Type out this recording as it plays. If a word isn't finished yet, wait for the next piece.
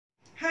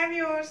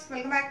viewers,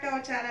 welcome back to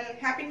our channel.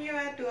 Happy New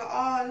Year to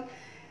all.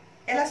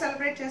 ఎలా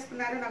celebrate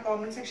చేసుకున్నారో నా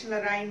comment సెక్షన్లో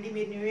రాయండి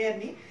మీరు న్యూ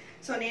ఇయర్ని.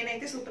 సో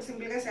నేనైతే సూపర్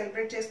సింపుల్గా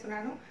సెలబ్రేట్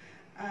చేసుకున్నాను.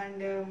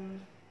 అండ్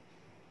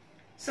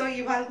సో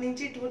ఇవాళ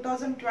నుంచి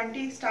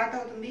 2020 స్టార్ట్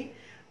అవుతుంది.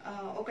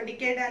 ఒక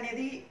డికేడ్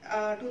అనేది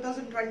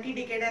 2020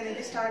 డికేడ్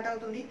అనేది స్టార్ట్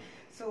అవుతుంది.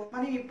 సో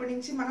మనం ఇప్పటి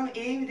నుంచి మనం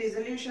ఏం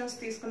రిజల్యూషన్స్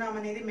తీసుకున్నాం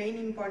అనేది మెయిన్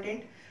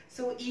ఇంపార్టెంట్.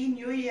 సో ఈ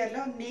న్యూ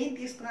ఇయర్లో నేను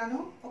తీసుకున్నాను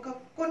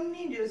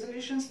కొన్ని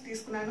రిజల్యూషన్స్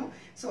తీసుకున్నాను.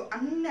 సో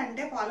అన్ని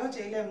అంటే ఫాలో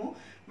చేయలేము,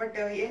 బట్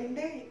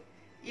ఏంటంటే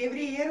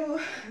ఎవ్రీ ఇయర్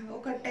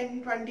ఒక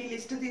 10-20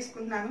 లిస్ట్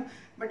తీసుకుంటున్నాను,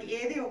 బట్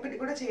ఏది ఒకటి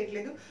కూడా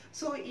చేయట్లేదు.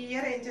 సో ఈ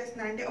ఇయర్ ఏం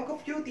చేస్తున్నానంటే ఒక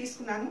ఫ్యూ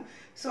తీసుకున్నాను.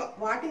 సో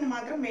వాటిని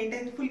మాత్రం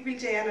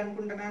ఫుల్ఫిల్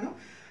చేయాలనుకుంటున్నాను.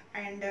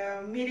 అండ్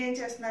మీరేం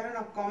చేస్తున్నారో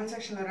నాకు కామెంట్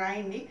సెక్షన్లో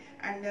రాయండి.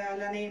 అండ్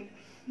అలానే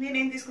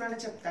నేనేం తీసుకున్నానో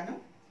చెప్తాను.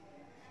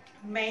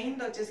 మెయిన్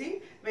వచ్చేసి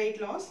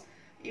వెయిట్ లాస్.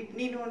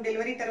 నేను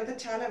డెలివరీ తర్వాత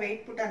చాలా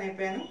వెయిట్ పుట్టాన్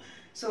అయిపోయాను.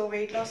 సో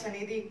వెయిట్ లాస్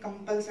అనేది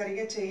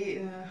కంపల్సరీగా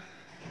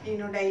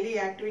నేను డైలీ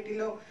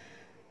యాక్టివిటీలో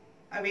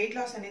వెయిట్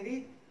లాస్ అనేది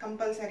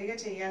కంపల్సరీగా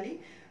చేయాలి.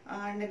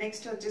 అండ్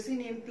నెక్స్ట్ వచ్చేసి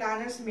నేను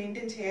ప్లానర్స్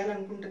మెయింటైన్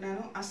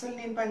చేయాలనుకుంటున్నాను. అసలు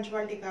నేను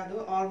పంచువాలిటీ కాదు,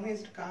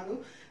 ఆర్గనైజ్డ్ కాదు.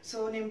 సో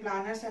నేను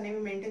ప్లానర్స్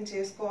అనేవి మెయింటైన్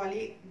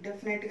చేసుకోవాలి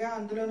డెఫినెట్గా.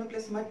 అందులోనూ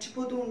ప్లస్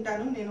మర్చిపోతూ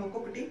ఉంటాను నేను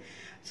ఒక్కొక్కటి.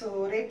 సో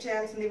రేపు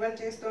చేయాల్సింది ఇవాళ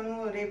చేస్తాను,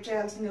 రేపు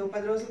చేయాల్సింది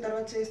 10 రోజుల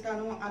తర్వాత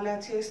చేస్తాను, అలా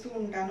చేస్తూ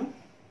ఉంటాను.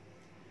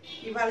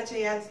 ఇవాళ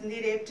చేయాల్సింది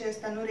రేపు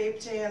చేస్తాను, రేపు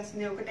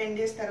చేయాల్సింది ఒక 10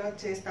 డేస్ తర్వాత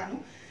చేస్తాను.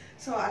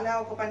 సో అలా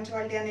ఒక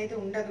పంచువాలిటీ అనేది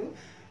ఉండదు.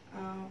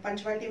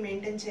 పంచువాలిటీ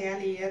మెయింటైన్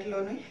చేయాలి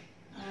ఇయర్లోనే.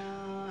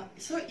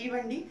 సో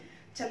ఇవన్నీ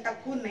చాలా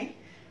తక్కువ ఉన్నాయి.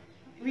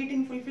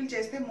 వీటిని ఫుల్ఫిల్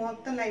చేస్తే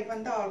మొత్తం లైఫ్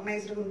అంతా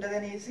ఆర్గనైజ్డ్గా ఉంటుంది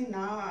అనేసి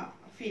నా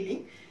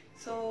ఫీలింగ్.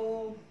 సో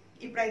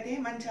ఇప్పుడైతే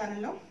మన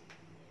ఛానల్లో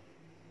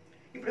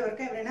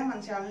ఇప్పటివరకు ఎవరైనా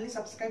మన ఛానల్ని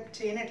సబ్స్క్రైబ్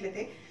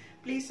చేయనట్లయితే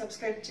ప్లీజ్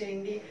సబ్స్క్రైబ్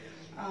చేయండి.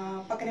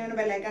 పక్కనే ఉన్న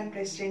బెల్ ఐకాన్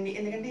ప్రెస్ చేయండి,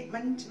 ఎందుకంటే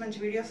మంచి మంచి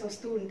వీడియోస్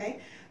వస్తూ ఉంటాయి.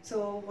 సో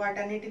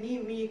వాటన్నిటినీ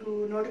మీకు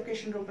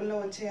నోటిఫికేషన్ రూపంలో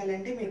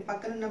వచ్చేయాలంటే మీరు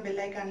పక్కనున్న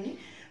బెల్ ఐకాన్ని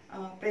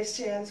ప్రెస్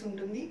చేయాల్సి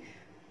ఉంటుంది.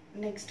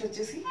 నెక్స్ట్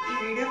వచ్చేసి ఈ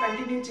వీడియో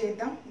కంటిన్యూ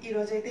చేద్దాం.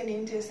 ఈరోజైతే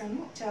నేను చేశాను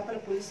చేపల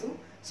పులుసు.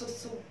 సో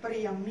సూపర్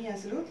యమ్మీ,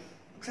 అసలు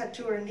ఒకసారి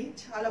చూడండి,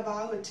 చాలా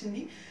బాగా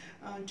వచ్చింది.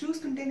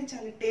 చూస్తుంటేనే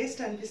చాలా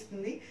టేస్ట్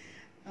అనిపిస్తుంది.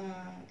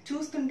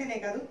 చూస్తుంటేనే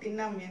కాదు,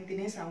 తిన్నాము, మేము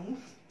తినేసాము.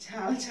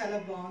 చాలా చాలా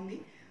బాగుంది.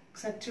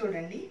 ఒకసారి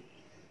చూడండి.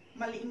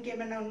 మళ్ళీ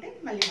ఇంకేమైనా ఉంటే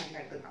మళ్ళీ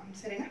మాట్లాడుకుందాం,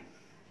 సరేనా?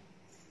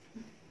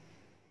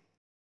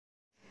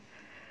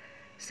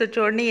 సో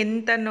చూడండి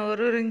ఎంత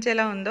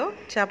నోరూరించేలా ఉందో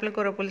చేపల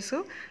కూర పులుసు.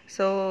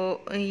 సో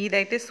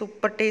ఇదైతే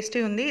సూపర్ టేస్టీ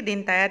ఉంది.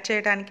 దీన్ని తయారు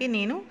చేయడానికి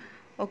నేను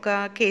 1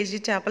 కేజీ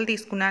చేపలు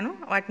తీసుకున్నాను.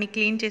 వాటిని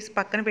క్లీన్ చేసి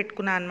పక్కన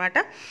పెట్టుకున్నాను అనమాట.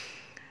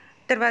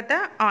 తర్వాత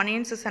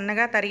ఆనియన్స్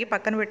సన్నగా తరిగి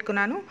పక్కన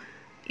పెట్టుకున్నాను.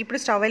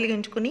 ఇప్పుడు స్టవ్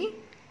వెలిగించుకుని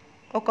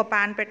ఒక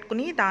పాన్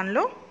పెట్టుకుని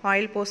దానిలో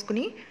ఆయిల్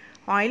పోసుకుని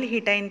ఆయిల్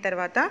హీట్ అయిన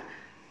తర్వాత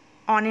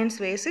ఆనియన్స్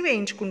వేసి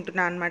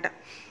వేయించుకుంటున్నాను అనమాట.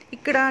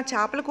 ఇక్కడ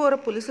చేపల కూర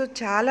పులుసు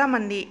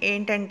చాలామంది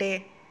ఏంటంటే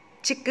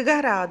చిక్కగా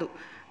రాదు.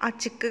 ఆ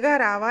చిక్కగా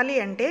రావాలి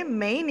అంటే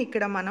మెయిన్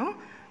ఇక్కడ మనం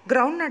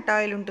గ్రౌండ్ నట్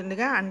ఆయిల్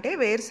ఉంటుందిగా, అంటే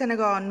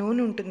వేరుశనగ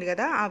నూనె ఉంటుంది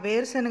కదా, ఆ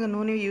వేరుశనగ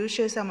నూనె యూజ్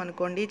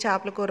చేసామనుకోండి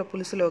చేపల కూర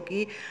పులుసులోకి,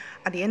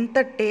 అది ఎంత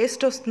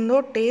టేస్ట్ వస్తుందో,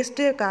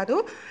 టేస్టే కాదు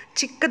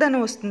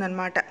చిక్కదనం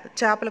వస్తుందన్నమాట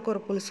చేపల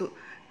కూర పులుసు.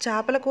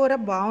 చేపల కూర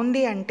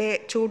బాగుంది అంటే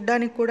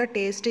చూడ్డానికి కూడా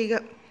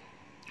టేస్టీగా,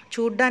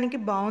 చూడ్డానికి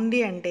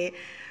బాగుంది అంటే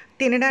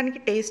తినడానికి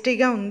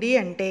టేస్టీగా ఉంది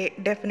అంటే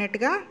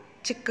డెఫినెట్గా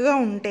చిక్కగా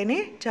ఉంటేనే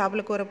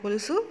చేపల కూర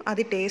పులుసు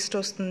అది టేస్ట్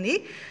వస్తుంది.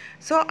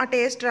 సో ఆ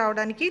టేస్ట్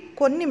రావడానికి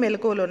కొన్ని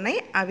మెలకువలు ఉన్నాయి.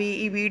 అవి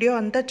ఈ వీడియో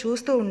అంతా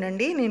చూస్తూ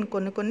ఉండండి, నేను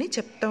కొన్ని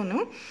చెప్తాను.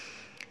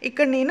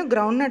 ఇక్కడ నేను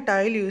గ్రౌండ్ నట్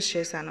ఆయిల్ యూజ్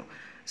చేశాను.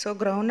 సో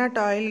గ్రౌండ్ నట్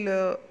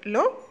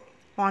ఆయిల్లో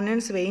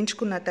ఆనియన్స్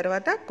వేయించుకున్న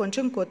తర్వాత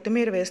కొంచెం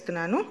కొత్తిమీర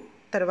వేస్తున్నాను.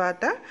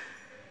 తర్వాత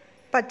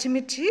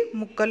పచ్చిమిర్చి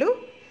ముక్కలు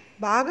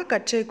బాగా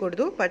కట్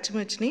చేయకూడదు.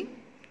 పచ్చిమిర్చిని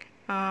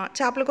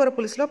చేపల కూర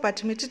పులుసులో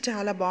పచ్చిమిర్చి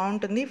చాలా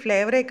బాగుంటుంది,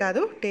 ఫ్లేవరే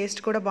కాదు టేస్ట్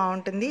కూడా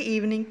బాగుంటుంది.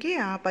 ఈవినింగ్కి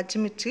ఆ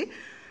పచ్చిమిర్చి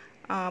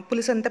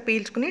పులుసు అంతా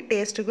పీల్చుకుని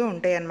టేస్ట్గా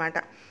ఉంటాయి అన్నమాట.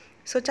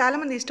 సో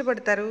చాలామంది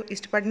ఇష్టపడతారు,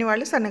 ఇష్టపడిన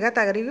వాళ్ళు సన్నగా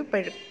తరిగి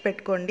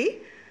పెట్టుకోండి.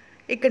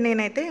 ఇక్కడ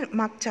నేనైతే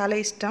మాకు చాలా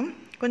ఇష్టం,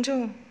 కొంచెం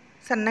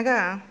సన్నగా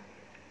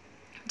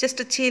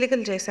జస్ట్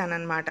చీలికలు చేశాను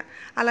అన్నమాట.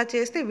 అలా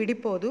చేస్తే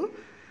విడిపోదు.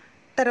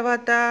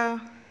 తర్వాత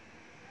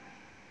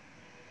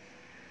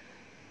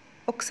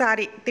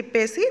ఒకసారి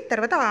తిప్పేసి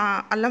తర్వాత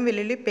అల్లం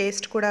వెల్లుల్లి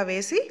పేస్ట్ కూడా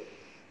వేసి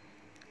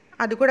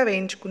అది కూడా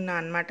వేయించుకున్నా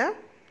అన్నమాట.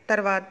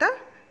 తర్వాత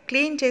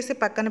క్లీన్ చేసి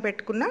పక్కన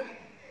పెట్టుకున్న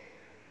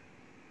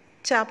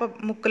చేప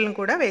ముక్కలను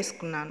కూడా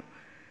వేసుకున్నాను.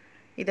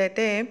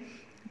 ఇదైతే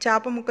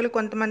చేప ముక్కలు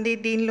కొంతమంది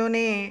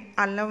దీనిలోనే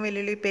అల్లం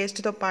వెల్లుల్లి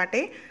పేస్ట్తో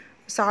పాటే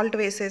సాల్ట్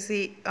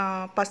వేసేసి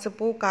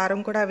పసుపు కారం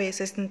కూడా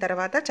వేసేసిన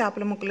తర్వాత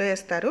చేపల ముక్కలు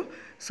వేస్తారు.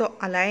 సో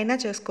అలా అయినా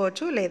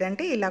చేసుకోవచ్చు,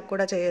 లేదంటే ఇలా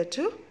కూడా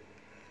చేయొచ్చు.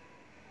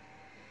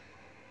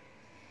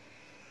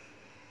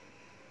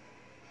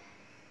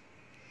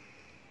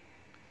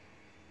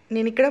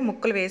 నేను ఇక్కడ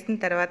ముక్కలు వేసిన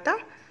తర్వాత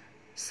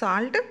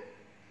సాల్ట్,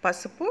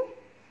 పసుపు,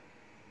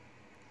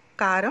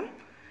 కారం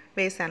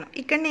వేసాను.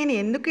 ఇక్కడ నేను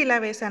ఎందుకు ఇలా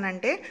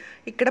వేసానంటే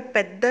ఇక్కడ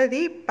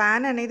పెద్దది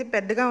ప్యాన్ అనేది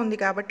పెద్దగా ఉంది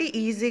కాబట్టి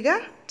ఈజీగా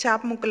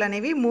చేప ముక్కలు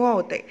అనేవి మూవ్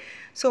అవుతాయి.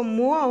 సో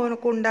మూవ్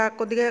అవ్వకుండా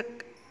కొద్దిగా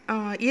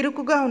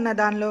ఇరుకుగా ఉన్న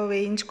దానిలో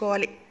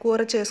వేయించుకోవాలి,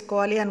 కూర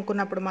చేసుకోవాలి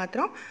అనుకున్నప్పుడు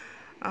మాత్రం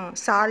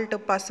సాల్ట్,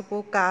 పసుపు,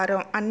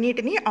 కారం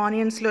అన్నిటినీ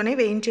ఆనియన్స్లోనే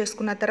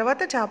వేయించేసుకున్న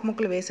తర్వాత చేప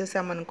ముక్కలు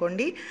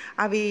వేసేసామనుకోండి,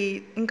 అవి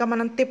ఇంకా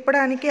మనం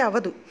తిప్పడానికి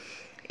అవ్వదు,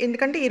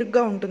 ఎందుకంటే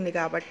ఇరుగ్గా ఉంటుంది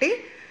కాబట్టి.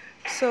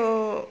 సో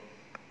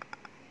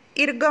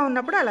ఇరుగ్గా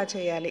ఉన్నప్పుడు అలా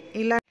చేయాలి.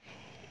 ఇలా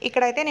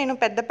ఇక్కడైతే నేను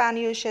పెద్ద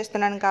ప్యాన్ యూజ్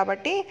చేస్తున్నాను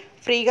కాబట్టి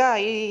ఫ్రీగా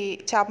ఈ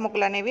చేప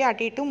ముక్కలు అనేవి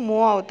అటు ఇటు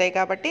మూవ్ అవుతాయి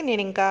కాబట్టి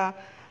నేను ఇంకా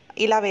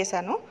ఇలా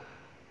వేశాను.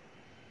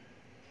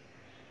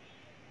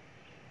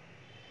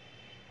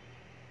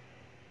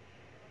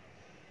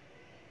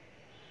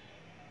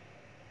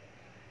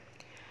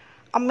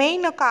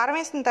 మెయిన్ కారం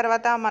వేసిన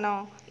తర్వాత మనం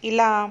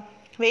ఇలా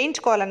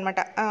వేయించుకోవాలన్నమాట.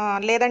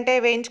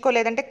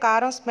 లేదంటే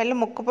కారం స్మెల్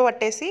ముక్క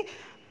పట్టేసి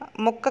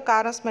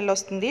కారం స్మెల్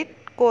వస్తుంది,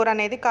 కూర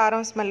అనేది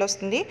కారం స్మెల్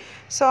వస్తుంది.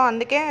 సో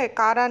అందుకే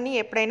కారాన్ని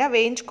ఎప్పుడైనా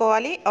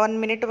వేయించుకోవాలి. 1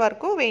 మినిట్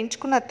వరకు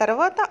వేయించుకున్న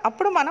తర్వాత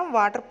అప్పుడు మనం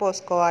వాటర్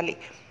పోసుకోవాలి.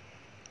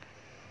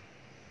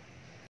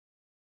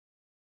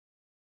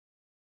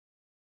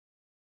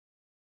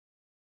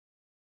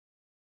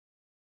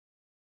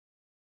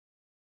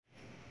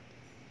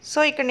 సో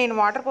ఇక్కడ నేను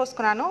వాటర్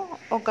పోసుకున్నాను,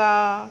 ఒక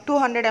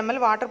 200 ml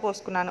వాటర్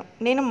పోసుకున్నాను.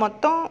 నేను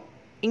మొత్తం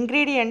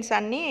ఇంగ్రీడియంట్స్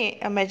అన్నీ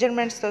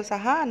మెజర్మెంట్స్తో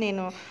సహా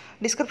నేను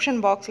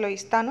డిస్క్రిప్షన్ బాక్స్లో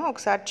ఇస్తాను,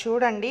 ఒకసారి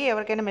చూడండి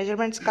ఎవరికైనా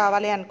మెజర్మెంట్స్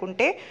కావాలి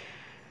అనుకుంటే.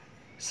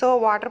 సో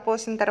వాటర్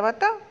పోసిన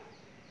తర్వాత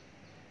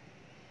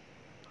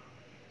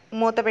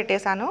మూత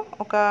పెట్టేశాను.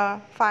 ఒక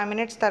 5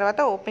 మినిట్స్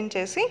తర్వాత ఓపెన్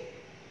చేసి,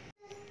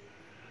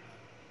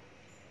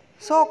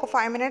 సో ఒక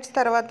 5 మినిట్స్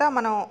తర్వాత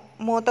మనం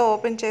మూత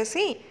ఓపెన్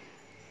చేసి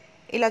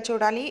ఇలా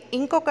చూడాలి.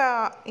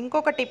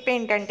 ఇంకొక టిప్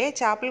ఏంటంటే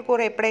చేపల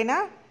కూర ఎప్పుడైనా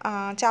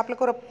చేపల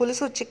కూర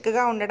పులుసు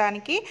చిక్కగా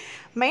ఉండడానికి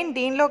మెయిన్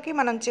దీనిలోకి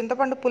మనం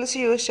చింతపండు పులుసు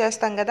యూజ్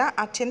చేస్తాం కదా,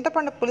 ఆ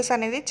చింతపండు పులుసు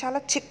అనేది చాలా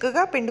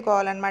చిక్కగా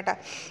పిండుకోవాలన్నమాట.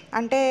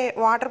 అంటే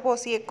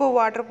ఎక్కువ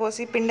వాటర్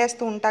పోసి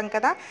పిండేస్తూ ఉంటాం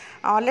కదా.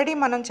 ఆల్రెడీ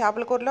మనం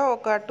చేపల కూరలో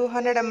ఒక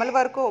 200 ml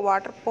వరకు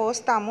వాటర్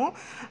పోస్తాము.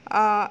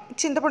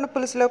 చింతపండు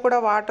పులుసులో కూడా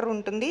వాటర్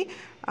ఉంటుంది.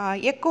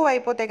 ఎక్కువ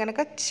అయిపోతే కనుక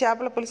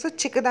చేపల పులుసు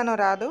చిక్కదనం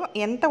రాదు,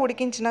 ఎంత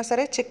ఉడికించినా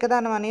సరే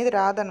చిక్కదనం అనేది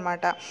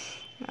రాదనమాట.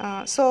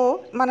 సో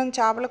మనం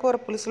చేపల కూర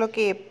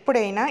పులుసులోకి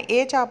ఎప్పుడైనా ఏ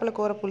చేపల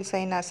కూర పులుసు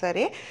అయినా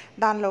సరే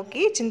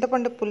దానిలోకి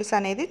చింతపండు పులుసు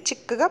అనేది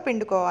చిక్కగా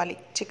పిండుకోవాలి.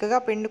 చిక్కగా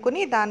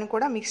పిండుకుని దాన్ని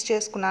కూడా మిక్స్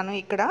చేసుకున్నాను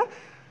ఇక్కడ.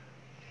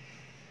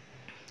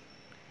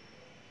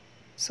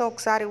 సో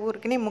ఒకసారి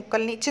ఊరికి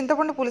ముక్కల్ని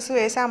చింతపండు పులుసు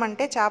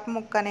వేసామంటే చేప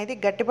ముక్క అనేది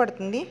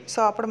గట్టిపడుతుంది.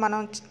 సో అప్పుడు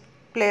మనం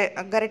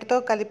గరిటతో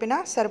కలిపినా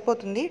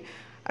సరిపోతుంది,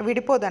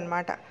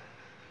 విడిపోదన్నమాట.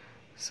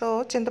 సో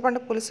చింతపండు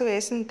పులుసు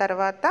వేసిన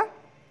తర్వాత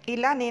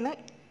ఇలా నేను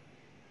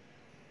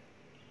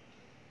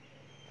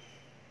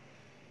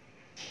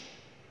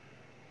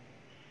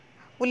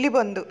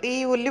ఈ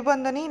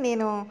ఉల్లిబొందుని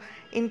నేను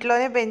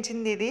ఇంట్లోనే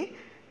పెంచింది, ఇది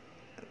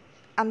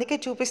అందుకే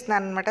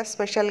చూపిస్తున్నాను అనమాట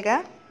స్పెషల్గా.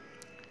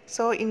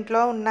 సో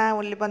ఇంట్లో ఉన్న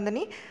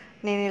ఉల్లిబొందుని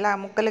నేను ఇలా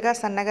ముక్కలుగా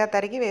సన్నగా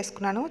తరిగి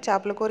వేసుకున్నాను.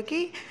 చేపల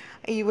కూరకి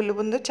ఈ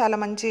ఉల్లిబొందు చాలా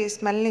మంచి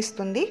స్మెల్ని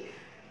ఇస్తుంది.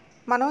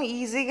 మనం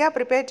ఈజీగా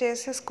ప్రిపేర్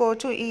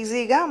చేసేసుకోవచ్చు,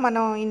 ఈజీగా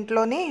మనం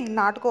ఇంట్లోనే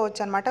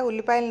నాటుకోవచ్చు అనమాట.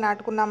 ఉల్లిపాయలు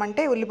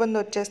నాటుకున్నామంటే ఉల్లిబొందు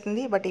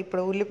వచ్చేస్తుంది. బట్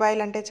ఇప్పుడు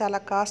ఉల్లిపాయలు అంటే చాలా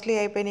కాస్ట్లీ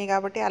అయిపోయినాయి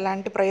కాబట్టి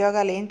అలాంటి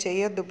ప్రయోగాలు ఏం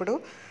చేయొద్దు. ఇప్పుడు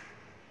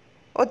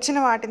వచ్చిన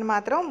వాటిని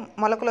మాత్రం,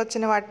 మొలకలు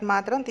వచ్చిన వాటిని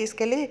మాత్రం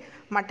తీసుకెళ్ళి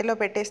మట్టిలో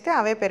పెట్టేస్తే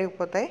అవే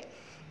పెరిగిపోతాయి.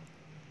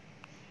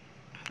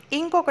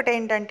 ఇంకొకటి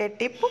ఏంటంటే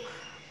టిప్,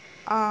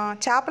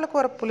 చేపల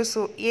కూర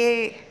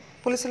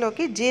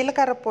పులుసులోకి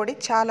జీలకర్ర పొడి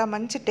చాలా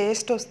మంచి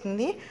టేస్ట్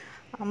వస్తుంది.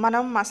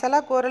 మనం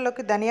మసాలా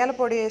కూరలోకి ధనియాల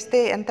పొడి వేస్తే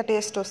ఎంత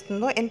టేస్ట్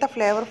వస్తుందో, ఎంత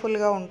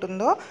ఫ్లేవర్ఫుల్గా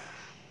ఉంటుందో,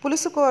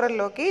 పులుసు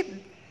కూరల్లోకి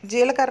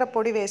జీలకర్ర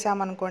పొడి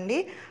వేసామనుకోండి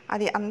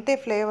అది అంతే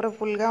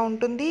ఫ్లేవర్ఫుల్గా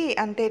ఉంటుంది,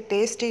 అంతే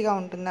టేస్టీగా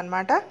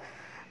ఉంటుందన్నమాట.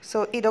 సో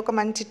ఇదొక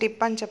మంచి టిప్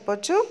అని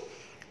చెప్పొచ్చు.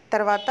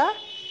 తర్వాత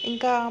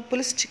ఇంకా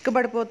పులుసు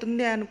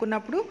చిక్కబడిపోతుంది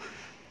అనుకున్నప్పుడు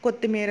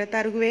కొత్తిమీర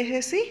తరుగు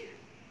వేసేసి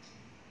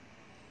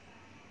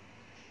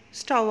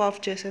స్టవ్ ఆఫ్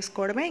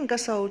చేసేసుకోవడమే, ఇంకా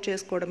సర్వ్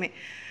చేసుకోవడమే.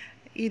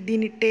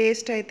 దీని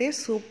టేస్ట్ అయితే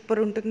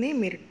సూపర్ ఉంటుంది,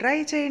 మీరు ట్రై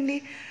చేయండి.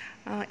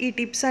 ఈ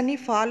టిప్స్ అన్నీ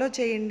ఫాలో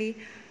చేయండి,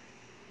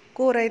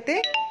 కూర అయితే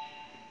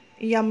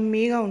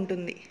యమ్మీగా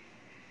ఉంటుంది.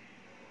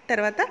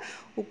 తర్వాత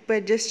ఉప్పు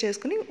అడ్జస్ట్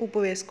చేసుకుని ఉప్పు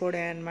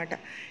వేసుకోవడమే అనమాట.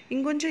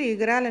 ఇంకొంచెం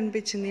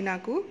ఎగరాలనిపించింది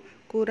నాకు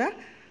కూర,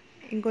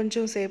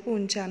 ఇంకొంచెం సేపు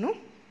ఉంచాను.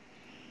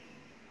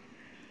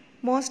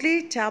 మోస్ట్లీ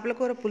చేపల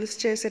కూర పులుసు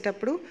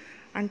చేసేటప్పుడు,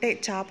 అంటే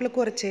చేపల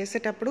కూర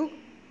చేసేటప్పుడు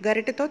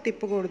గరిటెతో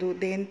తిప్పకూడదు,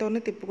 దేనితోనూ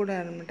తిప్పకూడదు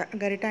అనమాట.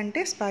 గరిటె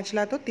అంటే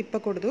స్పాచులాతో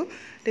తిప్పకూడదు,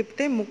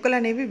 తిప్పితే ముక్కలు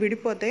అనేవి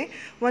విడిపోతాయి.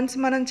 వన్స్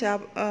మనం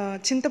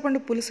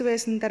చింతపండు పులుసు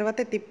వేసిన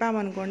తర్వాత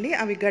తిప్పామనుకోండి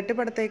అవి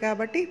గట్టిపడతాయి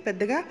కాబట్టి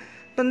పెద్దగా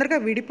తొందరగా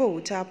విడిపోవు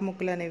చేప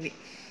ముక్కలు అనేవి.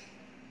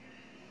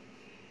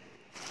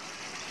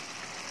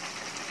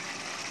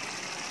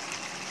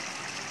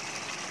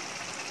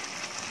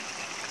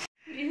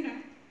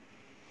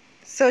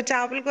 సో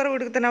చేపల కూర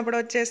ఉడుకుతున్నప్పుడు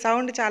వచ్చే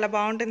సౌండ్ చాలా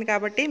బాగుంటుంది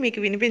కాబట్టి మీకు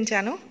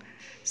వినిపించాను.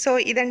 సో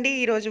ఇదండి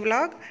ఈరోజు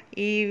వ్లాగ్.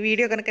 ఈ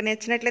వీడియో కనుక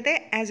నచ్చినట్లయితే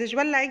యాజ్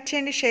యూజువల్ లైక్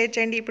చేయండి, షేర్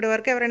చేయండి. ఇప్పటి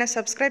వరకు ఎవరైనా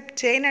సబ్స్క్రైబ్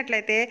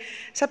చేయనట్లయితే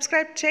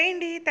సబ్స్క్రైబ్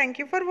చేయండి. Thank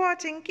you for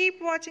watching.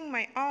 Keep watching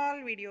my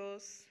all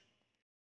videos.